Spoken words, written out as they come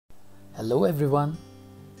Hello everyone,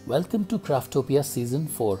 welcome to Craftopia Season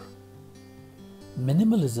 4.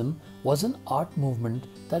 Minimalism was an art movement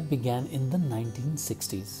that began in the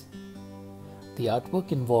 1960s. The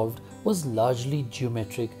artwork involved was largely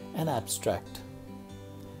geometric and abstract.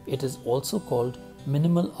 It is also called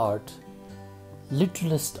minimal art,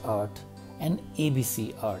 literalist art, and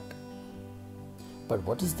ABC art. But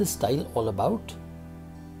what is this style all about?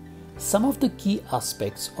 Some of the key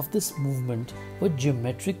aspects of this movement were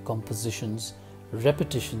geometric compositions,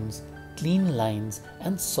 repetitions, clean lines,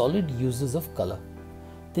 and solid uses of color.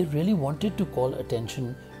 They really wanted to call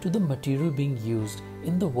attention to the material being used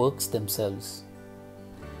in the works themselves.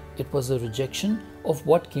 It was a rejection of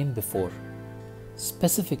what came before,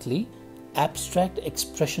 specifically abstract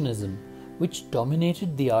expressionism, which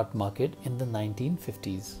dominated the art market in the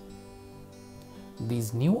 1950s.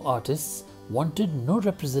 These new artists wanted no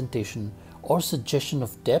representation or suggestion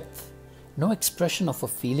of depth, no expression of a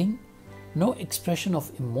feeling, no expression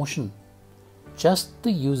of emotion, just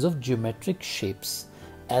the use of geometric shapes,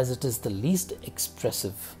 as it is the least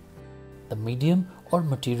expressive. The medium or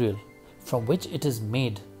material from which it is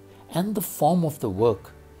made and the form of the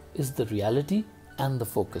work is the reality and the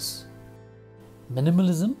focus.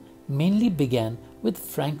 Minimalism mainly began with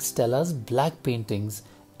Frank Stella's black paintings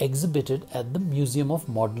exhibited at the Museum of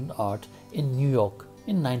Modern Art in New York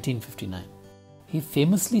in 1959. He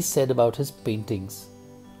famously said about his paintings,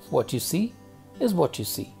 "What you see is what you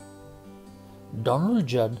see." Donald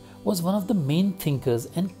Judd was one of the main thinkers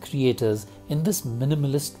and creators in this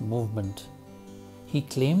minimalist movement. He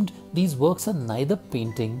claimed these works are neither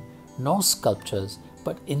painting nor sculptures,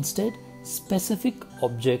 but instead specific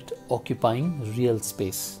object occupying real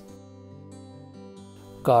space.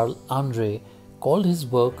 Carl Andre called his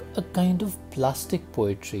work a kind of plastic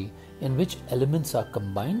poetry in which elements are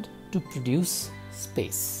combined to produce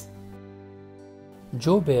space.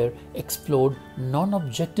 Jo Baer explored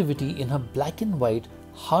non-objectivity in her black and white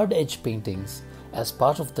hard-edge paintings as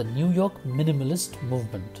part of the New York minimalist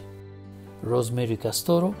movement. Rosemary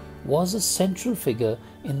Castoro was a central figure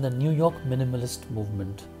in the New York minimalist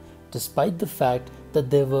movement, despite the fact that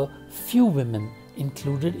there were few women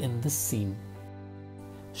included in this scene.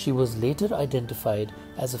 She was later identified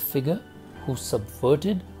as a figure who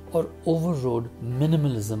subverted or overrode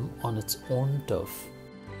minimalism on its own turf.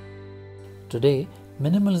 Today,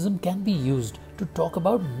 minimalism can be used to talk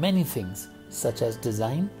about many things such as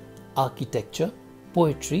design, architecture,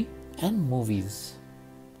 poetry, and movies.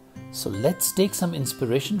 So let's take some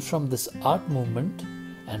inspiration from this art movement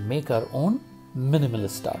and make our own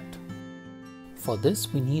minimalist art. For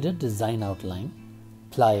this, we need a design outline,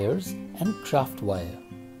 pliers, and craft wire.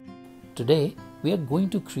 Today, we are going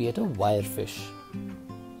to create a wire fish.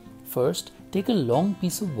 First, take a long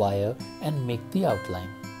piece of wire and make the outline.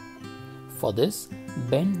 For this,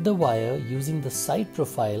 bend the wire using the side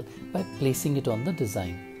profile by placing it on the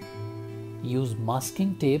design. Use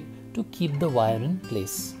masking tape to keep the wire in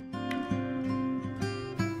place.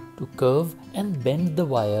 To curve and bend the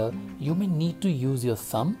wire, you may need to use your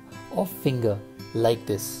thumb or finger like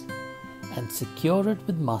this and secure it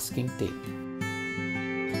with masking tape.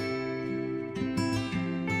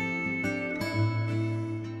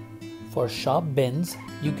 For sharp bends,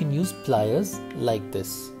 you can use pliers like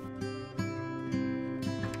this.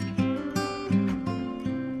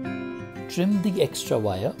 Trim the extra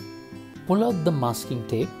wire, pull out the masking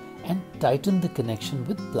tape and tighten the connection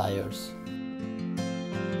with pliers.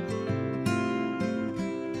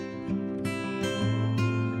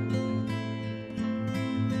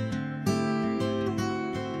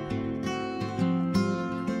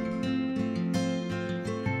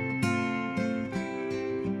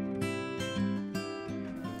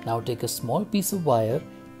 Now take a small piece of wire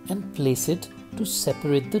and place it to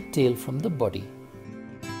separate the tail from the body.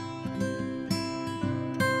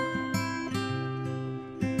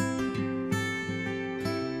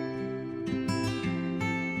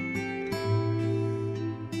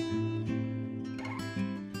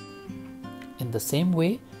 In the same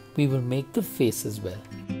way, we will make the face as well.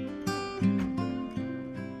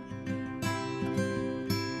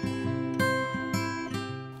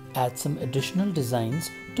 Add some additional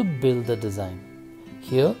designs to build the design.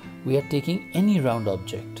 Here we are taking any round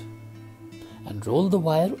object and roll the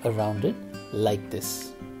wire around it like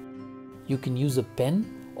this. You can use a pen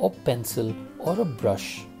or pencil or a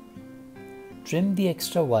brush. Trim the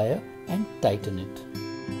extra wire and tighten it.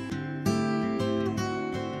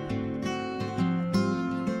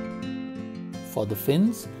 For the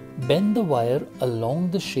fins, bend the wire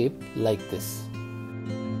along the shape like this.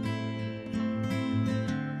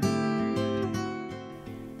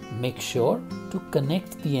 Make sure to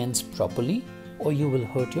connect the ends properly or you will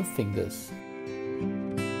hurt your fingers.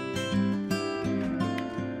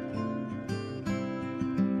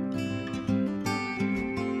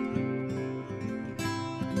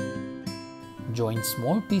 Join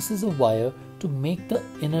small pieces of wire to make the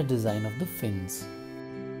inner design of the fins.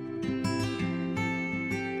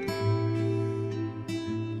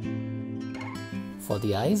 For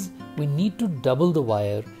the eyes, we need to double the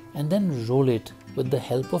wire and then roll it with the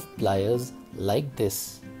help of pliers like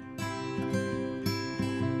this.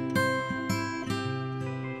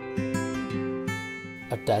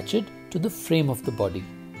 Attach it to the frame of the body.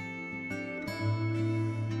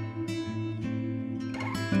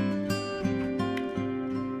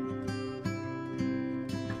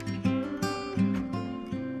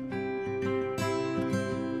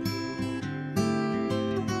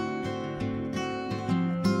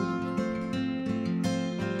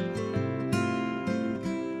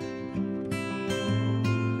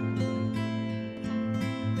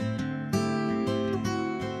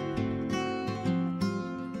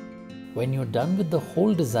 When you're done with the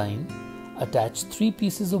whole design, attach 3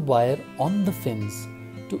 pieces of wire on the fins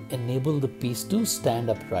to enable the piece to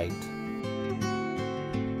stand upright.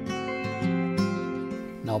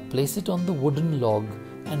 Now place it on the wooden log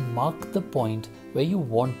and mark the point where you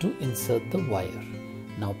want to insert the wire.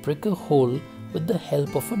 Now prick a hole with the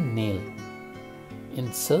help of a nail.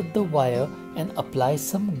 Insert the wire and apply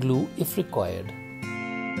some glue if required.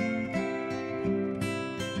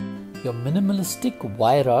 Your minimalistic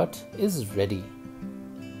wire art is ready.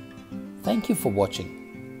 Thank you for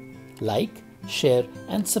watching. Like, share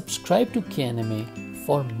and subscribe to KNMA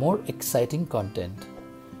for more exciting content.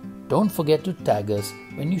 Don't forget to tag us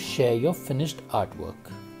when you share your finished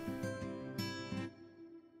artwork.